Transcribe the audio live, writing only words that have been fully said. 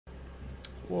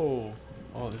Whoa.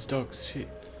 Oh, there's dogs. Shit.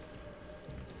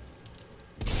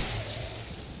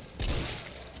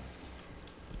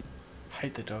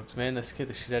 Hate the dogs, man. They scare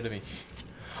the shit out of me.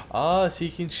 Ah, so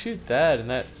you can shoot that and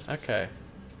that. Okay.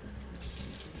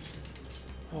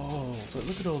 Whoa, but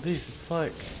look at all this. It's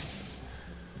like...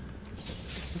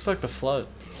 looks like the flood,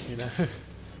 you know?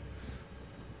 It's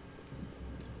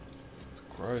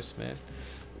gross, man.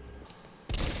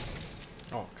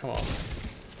 Oh, come on.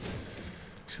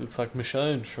 She looks like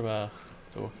Michonne from The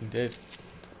Walking Dead.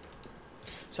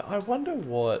 So I wonder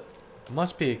what...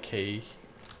 must be a key.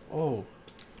 Oh.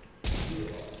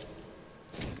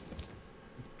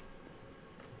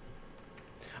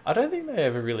 I don't think they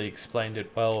ever really explained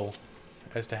it well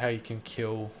as to how you can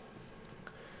kill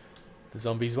the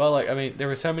zombies well. Like, I mean, there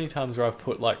are so many times where I've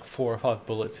put like 4 or 5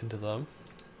 bullets into them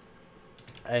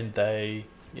and they,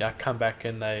 yeah, come back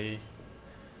and they...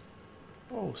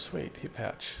 oh, sweet, hip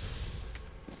pouch.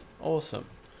 Awesome.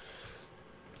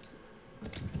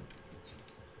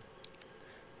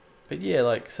 But yeah,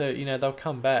 like, so, you know, they'll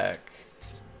come back,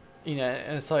 you know,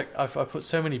 and it's like, I put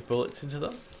so many bullets into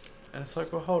them, and it's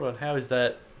like, well, hold on, how is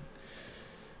that?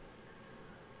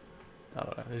 I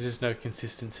don't know, there's just no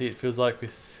consistency, it feels like,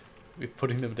 with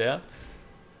putting them down.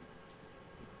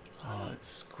 Oh,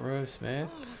 it's gross, man.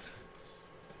 Oh, it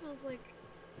smells like...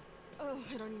 oh,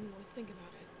 I don't even want to think about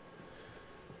it.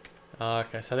 Oh,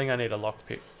 okay, so I think I need a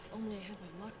lockpick. If only I had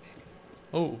my lockpick.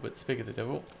 Oh, but speak of the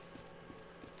devil.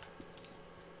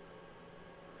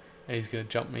 And he's gonna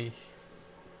jump me.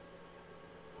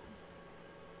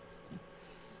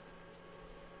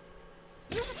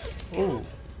 Oh. Oh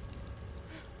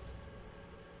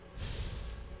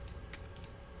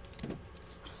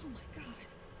my god.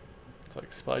 It's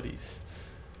like Spidey's.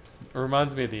 It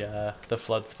reminds me of the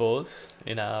flood spores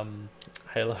in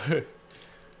Halo. I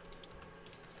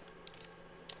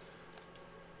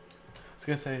was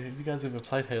gonna say, have you guys ever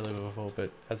played Halo before? But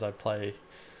as I play,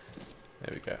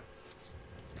 there we go.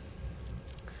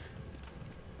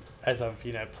 As I've,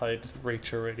 you know, played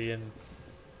Reach already, and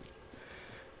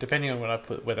depending on when I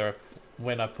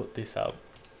put this up,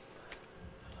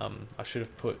 I should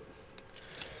have put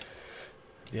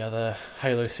the other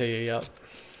Halo CE up,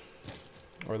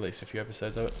 or at least a few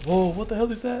episodes of it. Whoa! What the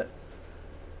hell is that?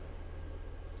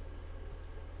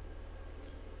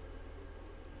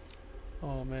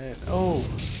 Oh man! Oh!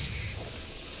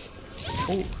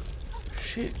 Oh!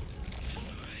 Shit!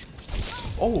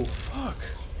 Oh fuck!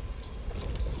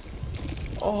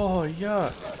 Oh,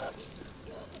 yuck.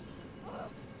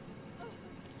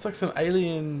 It's like some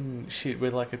alien shit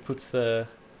where like it puts the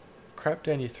crap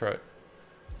down your throat.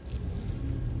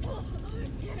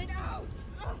 Get it out!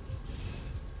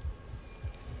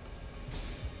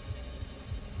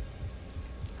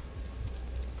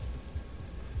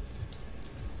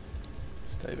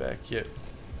 Stay back, yep.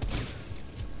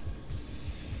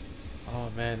 Oh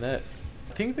man, that...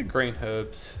 I think the green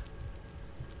herbs...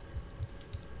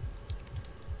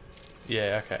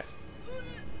 yeah, okay.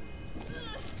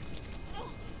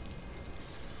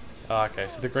 Oh, okay,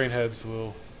 so the green herbs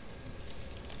will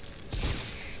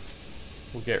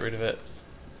get rid of it.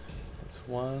 That's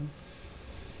one.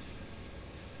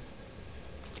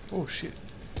 Oh shit.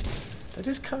 They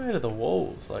just come out of the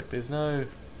walls, like there's no...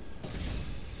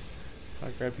 I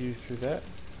grab you through that.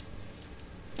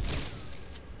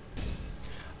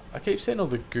 I keep seeing all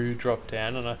the goo drop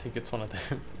down and I think it's one of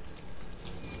them.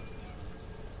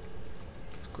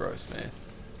 It's gross, man.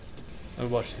 And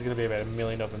watch, there's gonna be about 1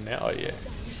 million of them now. Oh yeah.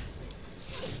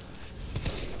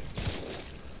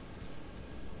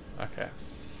 Okay.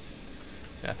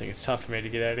 So I think it's time for me to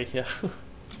get out of here.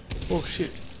 Oh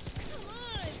shit.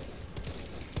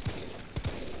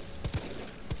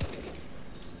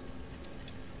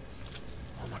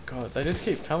 Oh my god, they just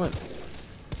keep coming. I'm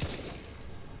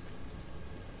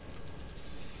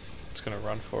just gonna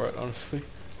run for it, honestly.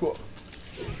 Whoa.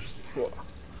 Whoa.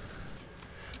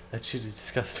 That shit is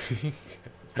disgusting.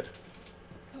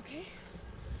 Okay.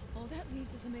 All that leaves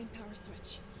is the main power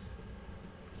switch.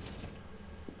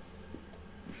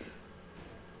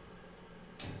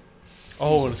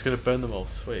 Oh, and it's gonna burn them all.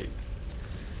 Sweet.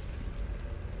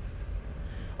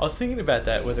 I was thinking about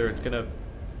that, whether it's gonna,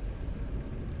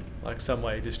 like, some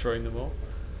way destroying them all.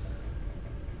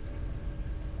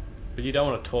 But you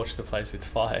don't want to torch the place with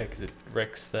fire because it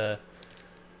wrecks the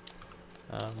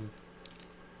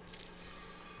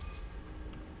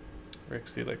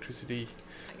electricity.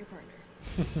 Not your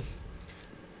partner.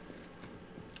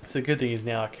 So the good thing is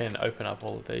now I can open up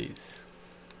all of these.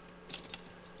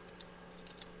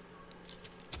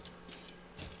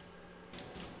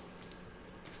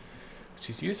 Which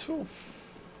is useful.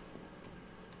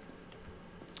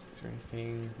 So Is there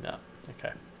anything? No.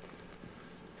 Okay.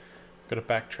 Got to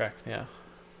backtrack now.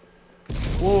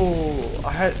 Whoa!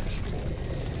 I had...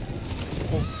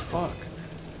 Oh, fuck.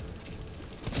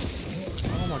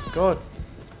 Oh my god.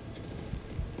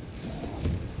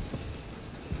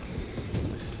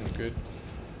 This isn't good.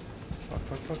 Fuck,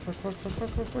 fuck, fuck, fuck, fuck, fuck, fuck,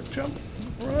 fuck, fuck, jump!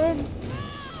 Run!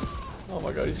 Oh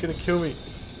my god, he's gonna kill me.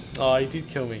 Oh, he did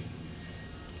kill me.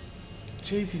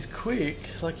 Jeez, he's quick.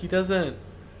 Like, he doesn't...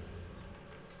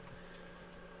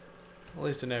 At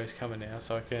least I know he's coming now,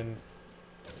 so I can...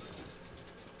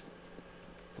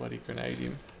 bloody grenade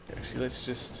him. Actually, let's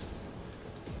just...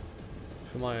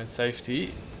 for my own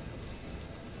safety...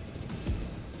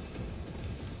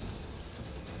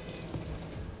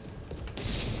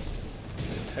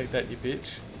 take that, you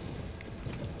bitch.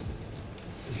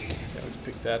 Okay, let's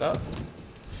pick that up.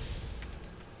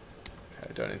 Okay,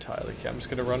 I don't entirely care. I'm just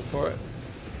gonna run for it.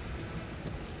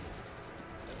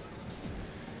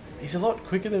 He's a lot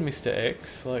quicker than Mr.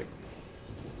 X. Like,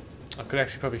 I could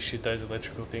actually probably shoot those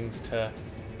electrical things to...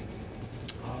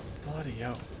 Oh, bloody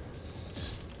hell.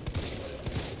 Just...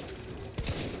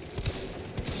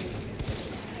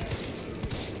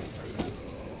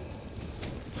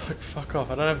 It's like, fuck off.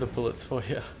 I don't have the bullets for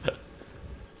you.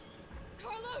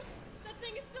 Carlos! That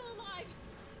thing is still alive!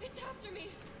 It's after me!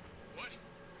 What?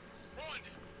 Run!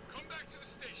 Come back to the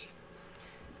station!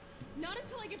 Not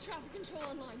until I get traffic control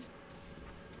online.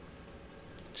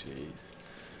 Jeez.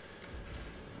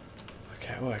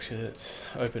 Okay, well actually let's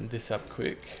open this up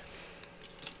quick.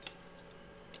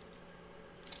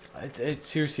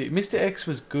 Seriously, Mr. X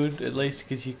was good at least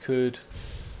because you could,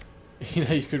 you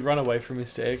know, you could run away from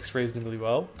Mr. X reasonably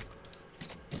well.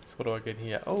 So what do I get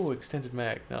here? Oh, extended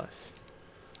mag, nice.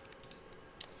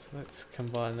 So let's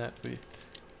combine that with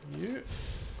you.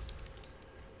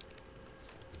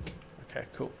 Okay,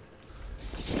 cool.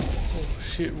 Oh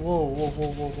shit, whoa, whoa,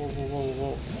 whoa, whoa, whoa, whoa, whoa,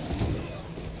 whoa.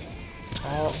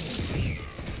 Oh.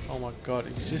 Oh my god,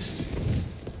 he's just...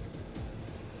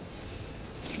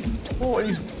 Oh,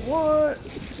 he's... What?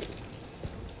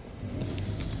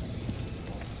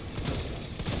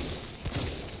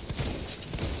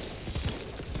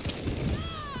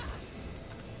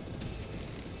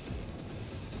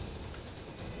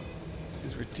 This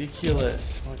is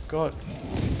ridiculous, my god.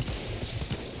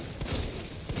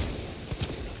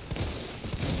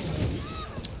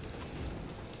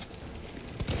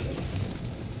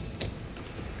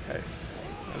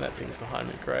 And that thing's behind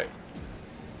me, great.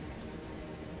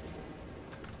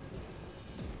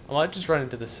 I might just run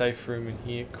into the safe room in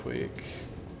here quick.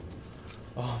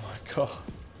 Oh my god.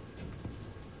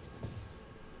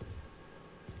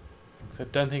 So I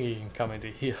don't think he can come into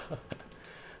here.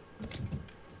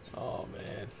 Oh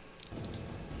man.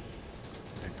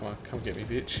 Okay, come on, come get me,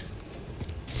 bitch.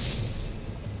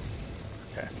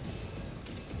 Okay.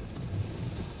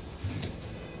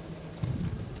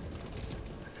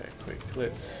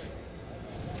 Let's...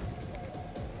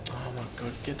 Oh my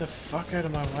god, get the fuck out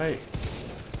of my way.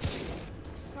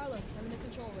 Carlos, I'm in the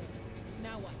control room.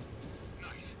 Now what?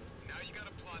 Nice. Now you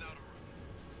gotta plot out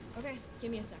a route. Okay, give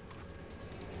me a sec.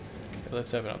 Okay,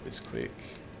 let's open up this quick.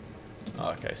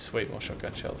 Oh, okay, sweet, more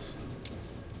shotgun shells.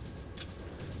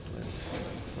 Let's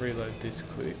reload this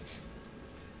quick.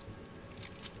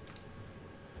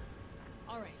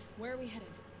 Alright, where are we headed?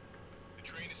 The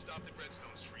train is stopped at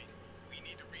Redstone Street. We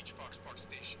need to reach Fox Park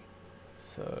Station.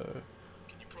 So...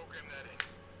 Can you program that in?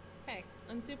 Hey,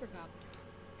 I'm Super Cop.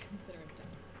 Consider it done.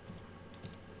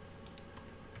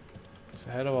 So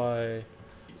how do I...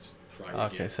 Try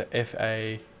Okay, again. so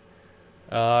FA...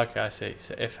 okay, I see.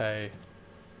 So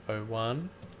FA01.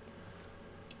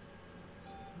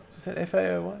 Is that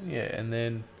FA01? Yeah, and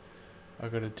then I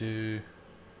gotta do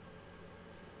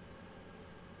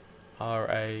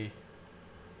RA...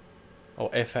 or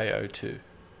FA02.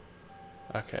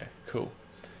 Okay, cool.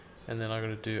 And then I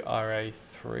gotta do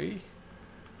RA3.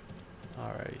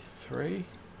 RA3.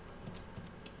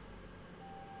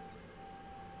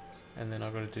 And then I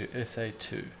gotta do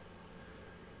SA2.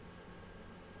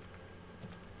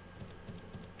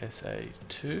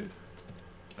 SA2.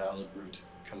 Valid route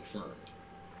confirmed.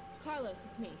 Carlos,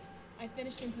 it's me. I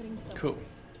finished inputting the subway. Cool.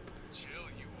 Jill,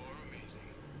 you are amazing.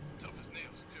 Tough as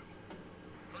nails, too.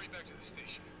 Hurry back to the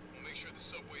station. We'll make sure the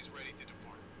subway's ready to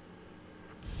depart.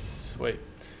 Sweet.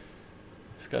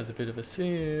 This guy's a bit of a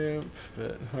simp,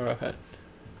 but alright.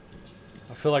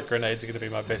 I feel like grenades are going to be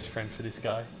my best friend for this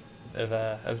guy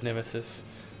of Nemesis.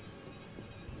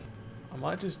 I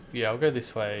might just, yeah, I'll go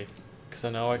this way because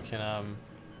I know I can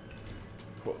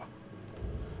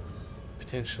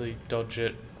potentially dodge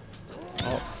it.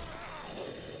 Oh.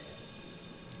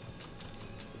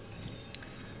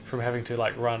 From having to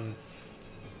like run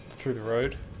through the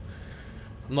road.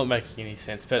 I'm not making any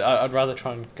sense, but I'd rather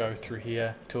try and go through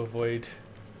here to avoid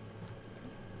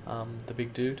the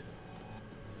big dude.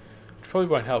 Which probably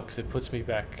won't help because it puts me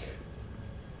back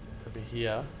over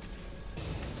here.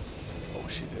 Oh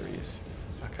shit, there he is.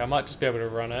 Okay, I might just be able to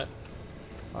run it.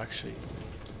 Actually,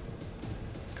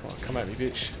 come on, come at me,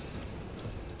 bitch.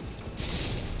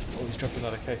 Oh, he's dropped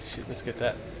another case. Shit, let's get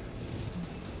that.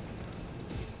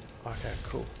 Okay,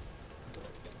 cool.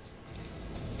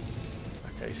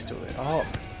 Okay, he's still there. Oh,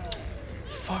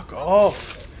 fuck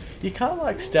off. You can't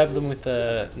like stab them with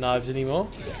the knives anymore,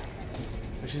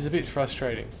 which is a bit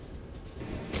frustrating.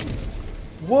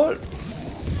 What?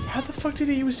 How the fuck did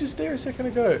he was just there a second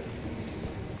ago?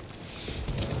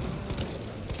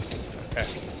 Okay.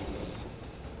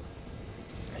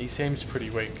 He seems pretty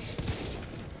weak.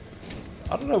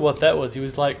 I don't know what that was. He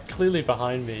was like clearly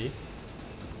behind me.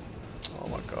 Oh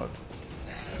my god.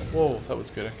 Whoa, that was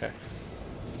good. Okay.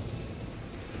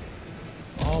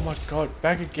 Oh my god,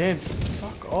 back again.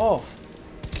 Fuck off.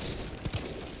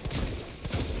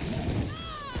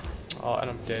 Oh, and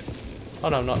I'm dead. Oh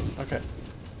no, I'm not. Okay.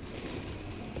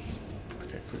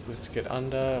 Okay, quick, let's get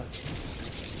under.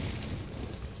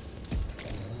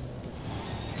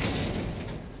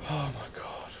 Oh my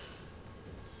god.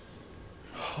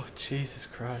 Oh, Jesus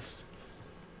Christ.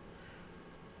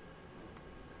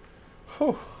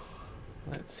 Whew.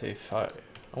 Let's see if I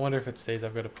wonder if it's these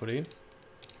I've got to put in.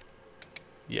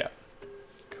 Yeah.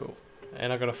 Cool.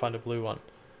 And I've got to find a blue one.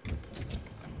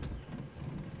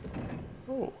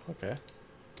 Oh, okay.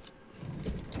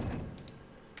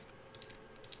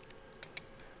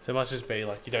 So it must just be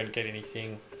like you don't get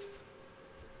anything.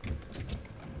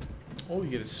 Oh, you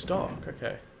get a stock.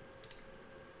 Okay.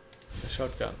 A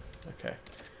shotgun. Okay.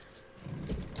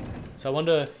 So I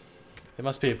wonder, there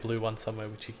must be a blue one somewhere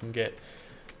which you can get.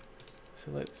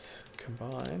 So let's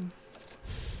combine.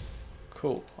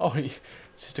 Cool. Oh, it's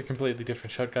just a completely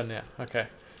different shotgun now. Okay.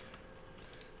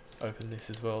 Open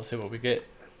this as well, see what we get.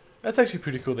 That's actually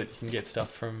pretty cool that you can get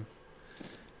stuff from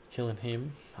killing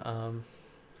him.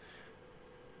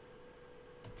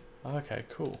 Okay,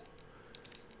 cool.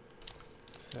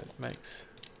 So it makes...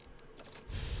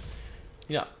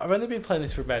 You know, I've only been playing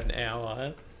this for about an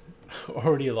hour.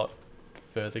 Already a lot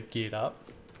further geared up.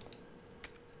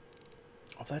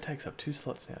 Oh, that takes up 2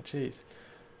 slots now, jeez.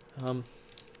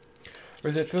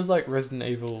 Whereas it feels like Resident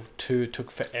Evil 2 took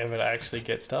forever to actually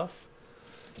get stuff.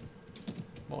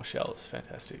 More shells,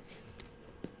 fantastic.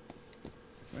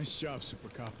 Nice job, Super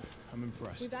Cop. I'm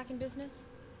impressed. We back in business?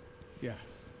 Yeah,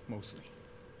 mostly.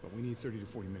 But we need 30 to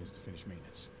 40 minutes to finish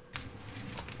maintenance.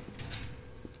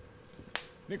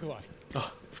 Nikolai.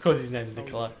 Oh, of course his name's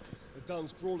Nikolai. The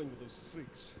town's crawling with those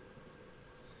freaks.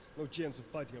 No chance of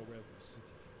fighting our way out of the city.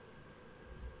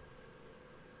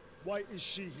 Why is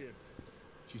she here?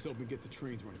 She's helping get the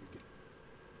trains running again.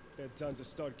 Bad time to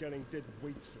start getting dead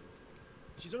weight filled.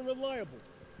 She's unreliable.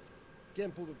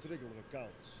 Can't pull the trigger when it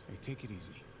counts. Hey, take it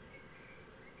easy.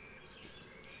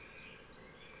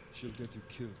 She'll get you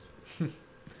killed.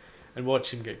 And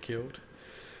watch him get killed.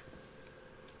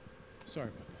 Sorry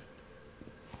about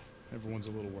that. Everyone's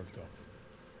a little worked up.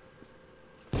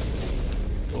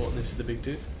 Oh, this is the big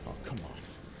dude. Oh, come on.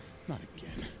 Not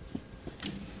again.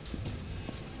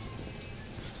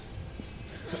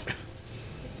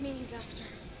 It's me he's after.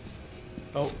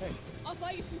 Oh, Hey, I'll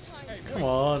buy you some time. hey, come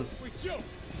on. Wait, Joe!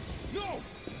 No!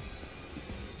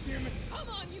 Damn it! Come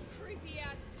on, you creepy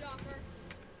ass stalker.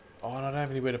 Oh, and I don't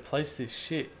have anywhere to place this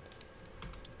shit.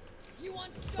 You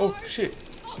want Oh, stars? shit.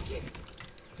 I'll give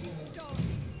you stars.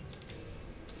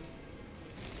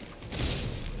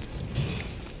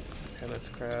 Okay, let's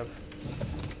grab.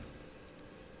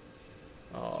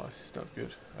 Oh, this is not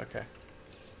good. Okay.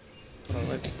 Hold on,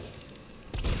 let's.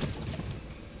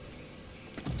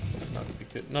 It's not gonna be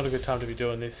good. Not a good time to be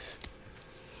doing this.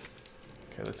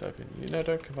 Okay, let's open you. No,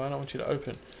 don't combine. I want you to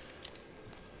open.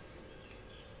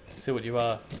 See what you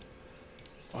are.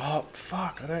 Oh,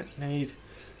 fuck. I don't need.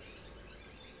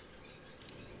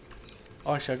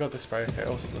 Oh, actually, I got the spray. Okay,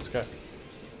 awesome. Let's go.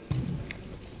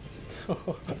 I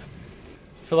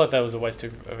feel like that was a waste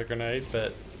of a grenade,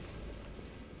 but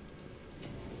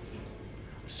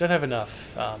I just don't have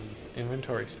enough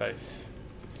inventory space.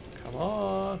 Come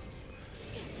on.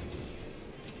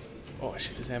 Oh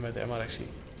shit, there's ammo there. I might actually...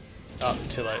 Oh,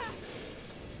 too late.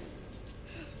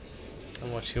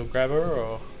 And what, she'll grab her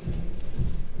or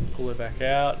pull her back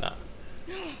out? Nah.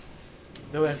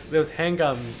 There was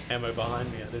handgun ammo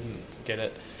behind me. I didn't get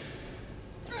it.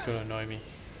 It's gonna annoy me.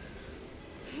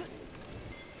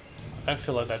 I don't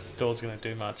feel like that door's gonna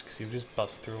do much because you'll just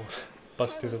bust through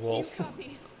the wall. Do you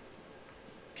copy?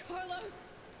 Carlos.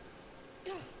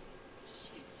 Oh,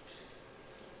 shit.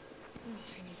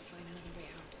 I need to find another way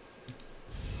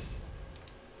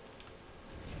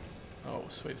out. Oh,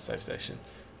 sweet, save station.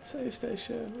 Save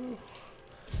station. Ooh.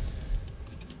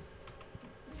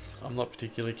 I'm not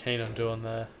particularly keen on doing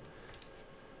the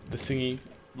singing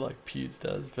like Pewds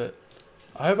does, but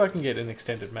I hope I can get an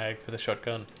extended mag for the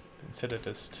shotgun instead of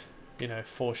just, you know,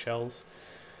 4 shells.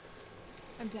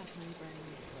 I'm definitely burning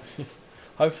this.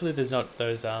 Hopefully there's not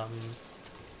those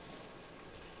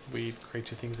weird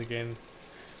creature things again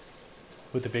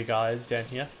with the big eyes down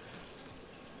here.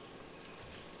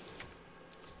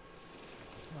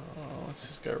 Oh, let's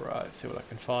just go right, see what I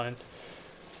can find.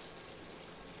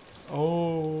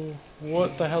 Oh,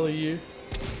 what the hell are you?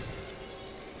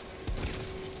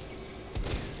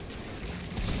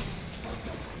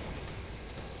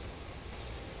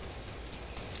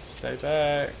 Stay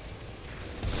back.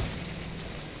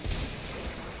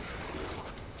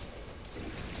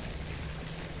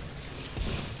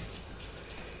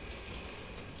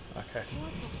 Okay.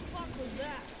 What the fuck was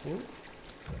that? Ooh.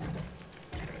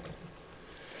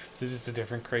 So just a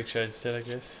different creature instead, I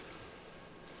guess.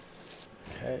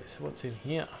 Okay, so what's in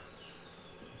here?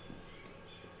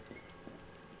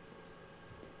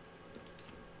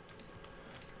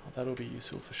 Oh, that'll be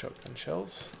useful for shotgun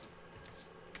shells.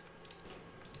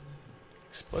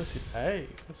 Explosive A,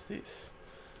 what's this?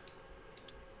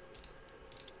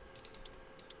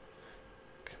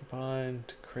 Combined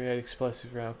to create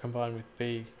explosive round combined with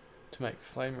B to make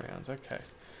flame rounds, okay.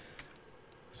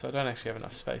 So I don't actually have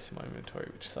enough space in my inventory,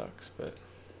 which sucks, but...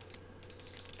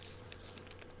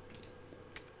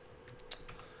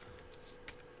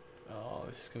 Oh,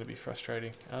 this is going to be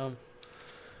frustrating. I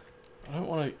don't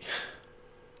want to...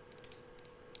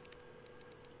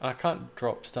 I can't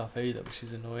drop stuff either, which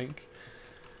is annoying.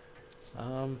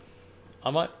 I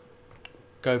might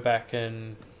go back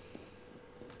and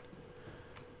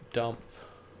dump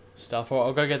stuff, or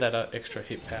I'll go get that extra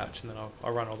hip pouch, and then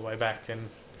I'll run all the way back and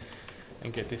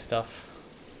get this stuff.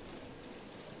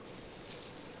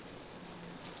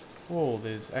 Oh,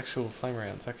 there's actual flame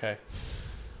rounds, okay.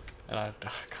 And I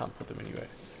can't put them anywhere.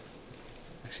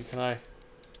 Actually, can I? I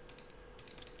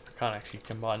can't actually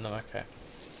combine them, okay.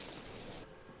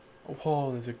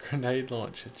 Oh, there's a grenade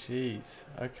launcher, jeez,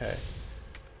 okay.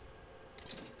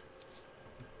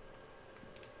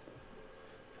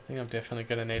 I think I'm definitely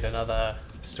going to need another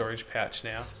storage pouch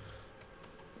now.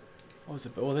 What was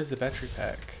it? Oh, there's the battery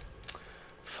pack.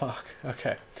 Fuck,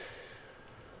 okay. I'm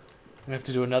going to have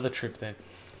to do another trip then.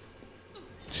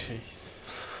 Jeez.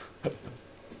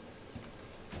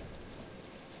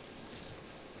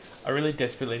 I really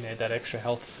desperately need that extra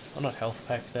health, or not health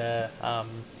pack, the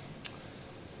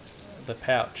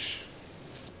pouch.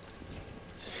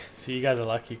 So you guys are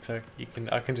lucky because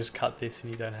I can just cut this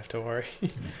and you don't have to worry.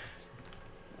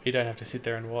 You don't have to sit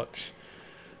there and watch.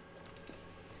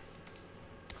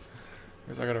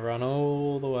 Whereas I gotta run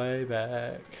all the way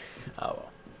back. Oh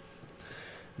well.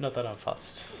 Not that I'm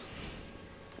fussed.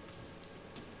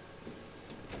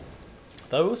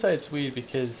 Though I will say it's weird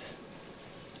because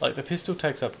like the pistol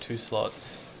takes up 2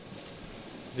 slots.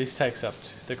 This takes up,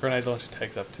 the grenade launcher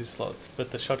takes up 2 slots,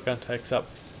 but the shotgun takes up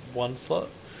 1 slot.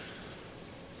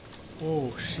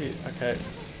 Oh shit, okay.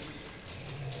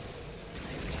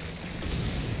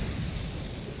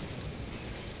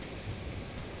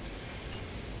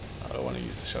 I don't want to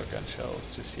use the shotgun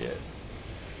shells just yet.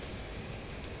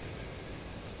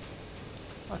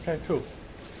 Okay, cool.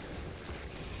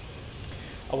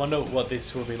 I wonder what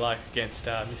this will be like against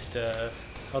Mr.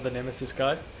 the Nemesis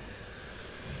guy.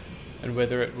 And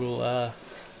whether it will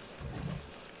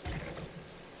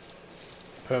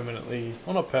permanently,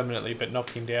 well not permanently, but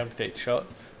knock him down with each shot.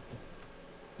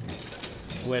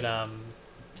 When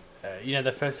you know,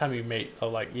 the first time you meet, or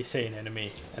like you see an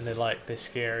enemy and they're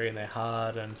scary and they're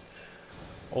hard and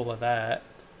all of that,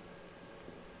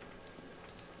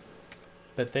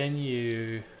 but then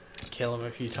you kill them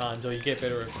a few times or you get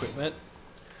better equipment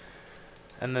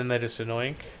and then they're just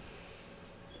annoying.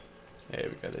 There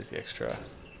we go, there's the extra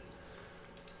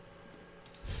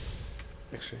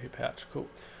hip pouch, cool.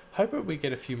 Hope that we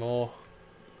get a few more.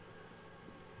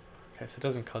 Okay, so it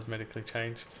doesn't cosmetically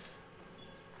change.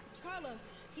 Carlos,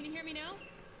 can you hear me now?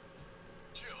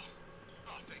 Jill.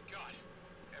 Oh, thank God.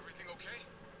 Everything okay?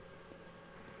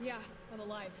 Yeah, I'm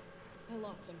alive. I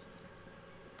lost him.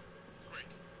 Great.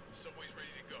 The subway's ready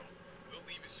to go. We'll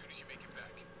leave as soon as you make it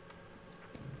back.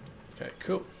 Okay,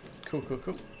 cool.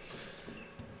 Cool.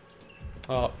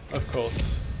 Oh, of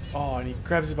course. Oh, and he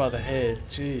grabs her by the head.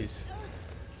 Jeez.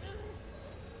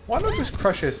 Why not just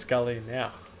crush her skull in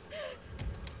now?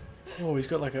 Oh, he's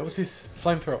got like a... What's this?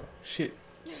 Flamethrower. Shit.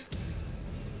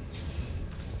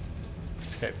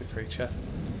 Escape the creature.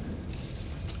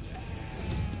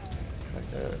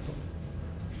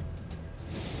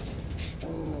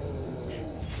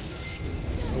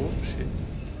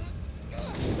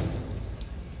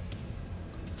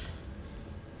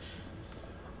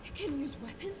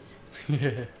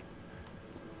 Yeah.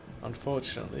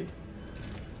 Unfortunately.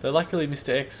 Though luckily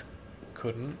Mr. X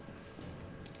couldn't.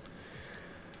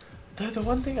 Though the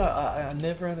one thing I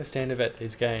never understand about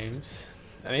these games,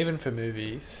 and even for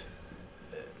movies,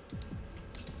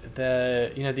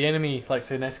 the enemy, like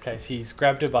so in this case, he's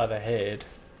grabbed her by the head.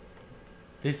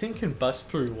 This thing can bust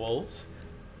through walls,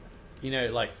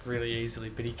 like really easily,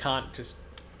 but he can't just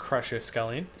crush her skull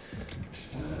in.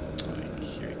 Oh,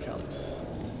 here he comes.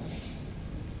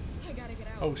 I gotta get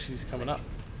out. Oh, she's coming up.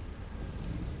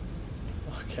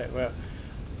 Okay, well,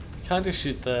 you can't just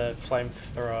shoot the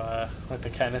flamethrower like the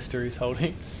canister he's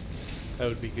holding. That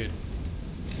would be good.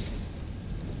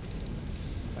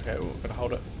 Okay, we're gonna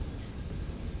hold it.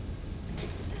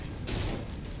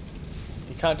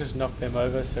 You can't just knock them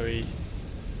over, so he.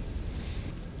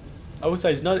 I would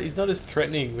say he's not as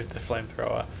threatening with the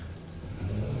flamethrower.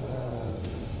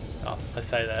 Oh, I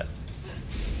say that.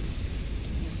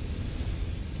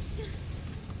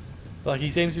 Like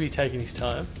he seems to be taking his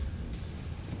time.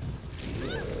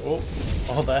 Oh,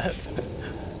 all that.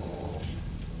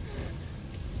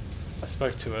 I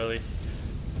spoke too early.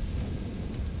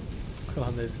 Come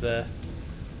on, there's the.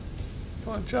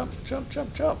 Come on, jump, jump,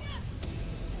 jump, jump.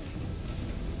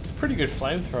 It's a pretty good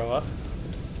flamethrower.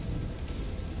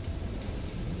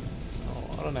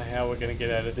 Oh, I don't know how we're going to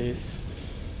get out of this.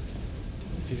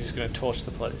 If he's just going to torch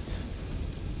the place.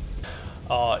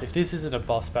 Oh, if this isn't a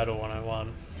boss battle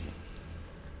 101.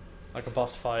 Like a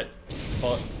boss fight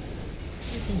spot.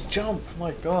 You can jump,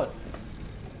 my god.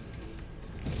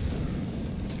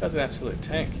 This guy's an absolute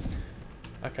tank.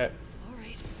 Okay.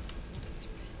 Alright, let's do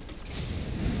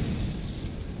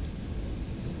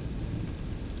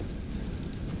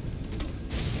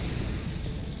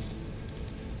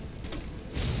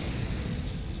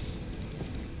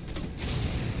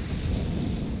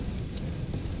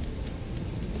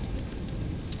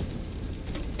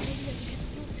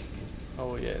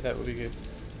Oh yeah, that would be good.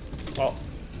 Oh,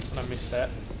 I missed that.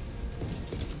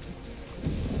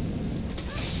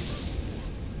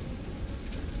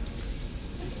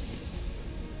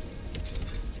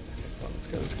 Come on, let's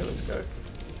go, let's go, let's go.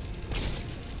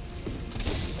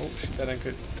 Oh shit, that ain't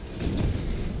good.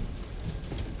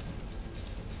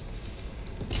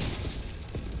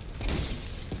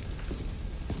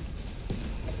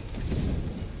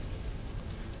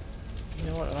 You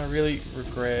know what, I really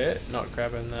regret not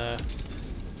grabbing the...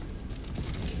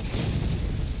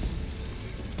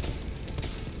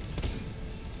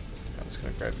 I'm just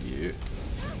gonna grab you.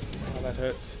 Oh, that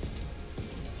hurts.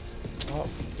 Oh.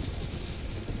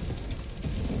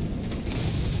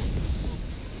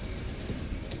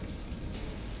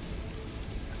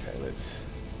 Okay, let's...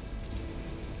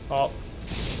 Oh.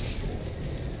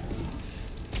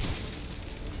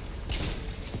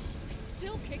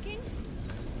 Still kicking?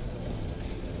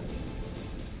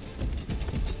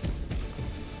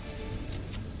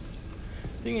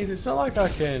 Thing is, it's not like I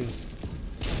can...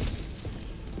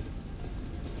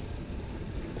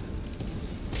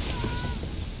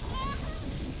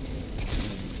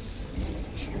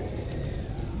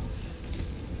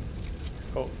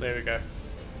 Oh, there we go.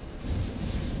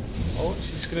 Oh,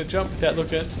 she's gonna jump without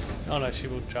looking. Oh no, she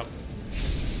will jump.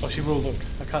 Oh, she will look.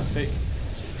 I can't speak.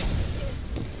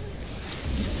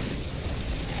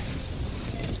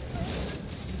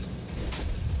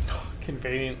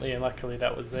 Conveniently and luckily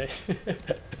that was there.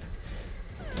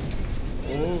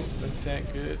 Oh, that sounds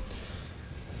good.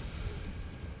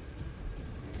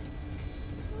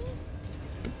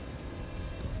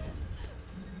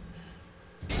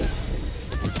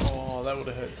 Oh, that would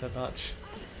have hurt so much.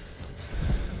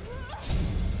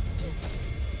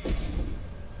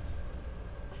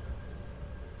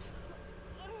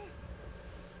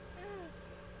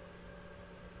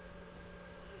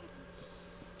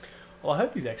 Well, I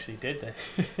hope he's actually dead then.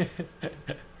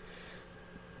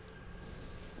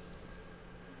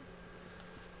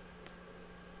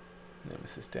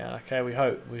 Nemesis down. Okay, we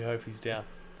hope he's down.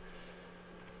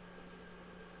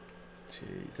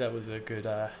 Jeez, that was a good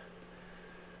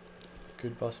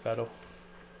good boss battle.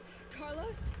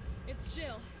 Carlos? It's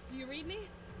Jill. Do you read me?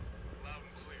 Loud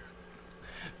and clear.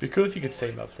 Be cool if you could see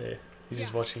him up there. He's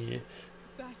just Yeah. watching you.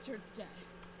 Bastard's dead.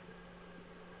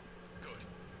 Good.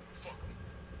 Fuck him.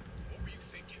 What were you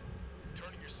thinking?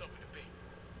 Turning yourself into bait.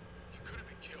 You could have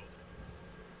been killed.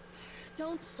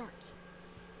 Don't start.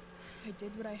 I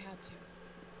did what I had to.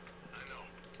 I know.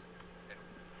 And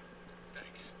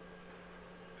thanks.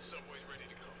 The subway's ready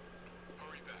to go.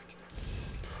 Hurry back.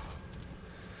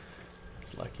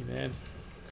 It's lucky, man.